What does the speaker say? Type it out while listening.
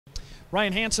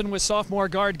Ryan Hansen with sophomore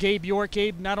guard Gabe York.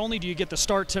 Gabe, not only do you get the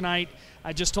start tonight,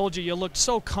 I just told you looked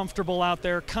so comfortable out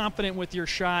there, confident with your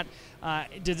shot.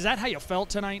 Is that how you felt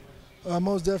tonight?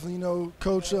 Most definitely.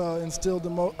 Coach instilled the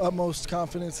utmost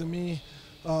confidence in me,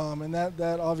 and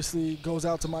that obviously goes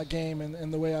out to my game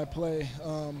and the way I play.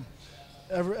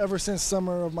 Ever since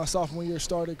summer of my sophomore year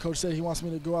started, Coach said he wants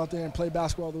me to go out there and play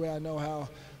basketball the way I know how.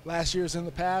 Last year's in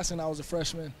the past, and I was a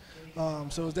freshman.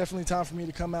 So it was definitely time for me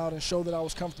to come out and show that I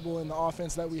was comfortable in the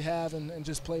offense that we have and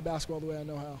just play basketball the way I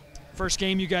know how. First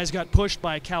game you guys got pushed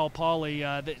by Cal Poly.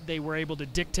 They were able to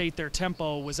dictate their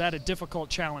tempo. Was that a difficult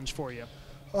challenge for you?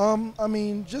 I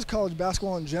mean, just college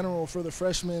basketball in general for the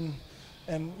freshmen,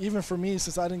 and even for me,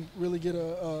 since I didn't really get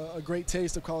a great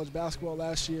taste of college basketball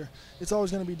last year, it's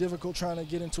always going to be difficult trying to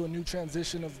get into a new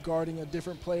transition of guarding a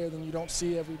different player than you don't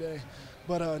see every day.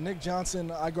 But Nick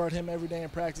Johnson, I guard him every day in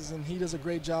practice, and he does a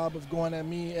great job of going at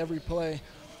me every play.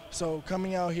 So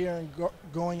coming out here and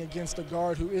going against a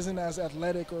guard who isn't as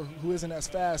athletic or who isn't as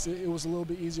fast, it was a little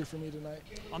bit easier for me tonight.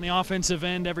 On the offensive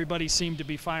end, everybody seemed to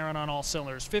be firing on all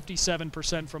cylinders,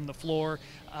 57% from the floor.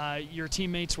 Your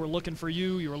teammates were looking for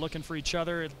you. You were looking for each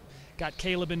other. It got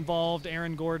Caleb involved,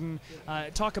 Aaron Gordon.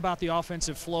 Talk about the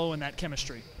offensive flow and that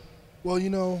chemistry.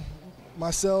 Well,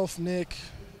 myself, Nick,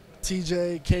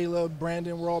 TJ, Caleb,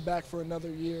 Brandon, we're all back for another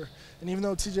year. And even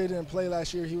though TJ didn't play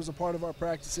last year, he was a part of our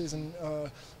practices, and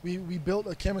we built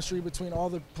a chemistry between all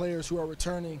the players who are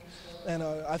returning. And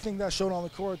I think that showed on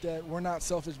the court that we're not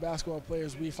selfish basketball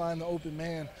players. We find the open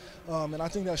man. And I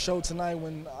think that showed tonight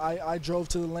when I drove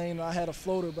to the lane and I had a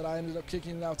floater, but I ended up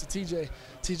kicking it out to TJ.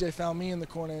 TJ found me in the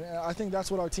corner. And I think that's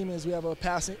what our team is. We have a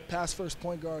pass-first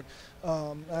point guard.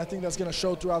 And I think that's going to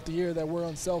show throughout the year that we're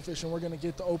unselfish and we're going to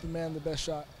get the open man the best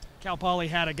shot. Cal Poly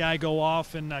had a guy go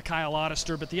off, and Kyle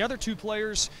Ottister, but the other two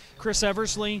players, Chris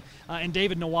Eversley and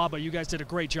David Nwaba, you guys did a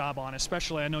great job on,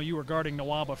 especially I know you were guarding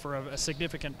Nwaba for a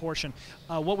significant portion.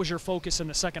 What was your focus in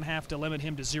the second half to limit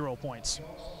him to 0 points?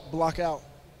 Block out.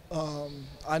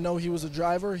 I know he was a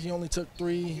driver. He only took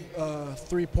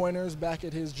three-pointers back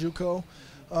at his JUCO,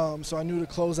 so I knew to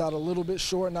close out a little bit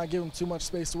short, not give him too much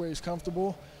space to where he's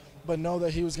comfortable, but know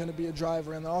that he was going to be a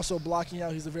driver. And also blocking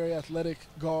out, he's a very athletic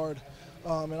guard.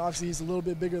 And obviously he's a little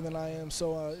bit bigger than I am,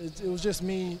 so it was just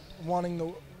me wanting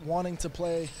to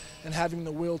play and having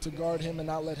the will to guard him and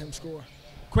not let him score.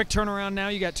 Quick turnaround now.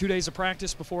 You got 2 days of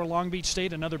practice before Long Beach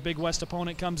State. Another Big West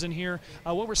opponent comes in here.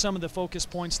 What were some of the focus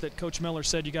points that Coach Miller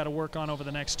said you got to work on over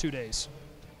the next 2 days?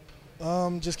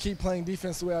 Just keep playing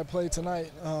defense the way I played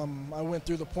tonight. I went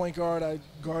through the point guard. I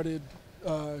guarded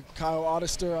Kyle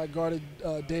Ottister. I guarded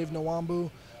Dave Nwambu.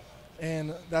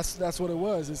 And that's what it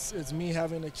was. It's me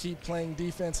having to keep playing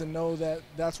defense and know that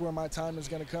that's where my time is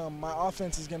going to come. My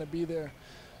offense is going to be there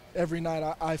every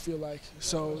night, I feel like.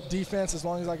 So defense, as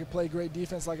long as I can play great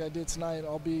defense like I did tonight,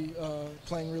 I'll be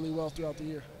playing really well throughout the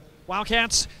year.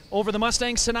 Wildcats over the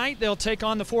Mustangs tonight. They'll take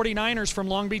on the 49ers from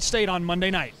Long Beach State on Monday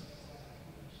night.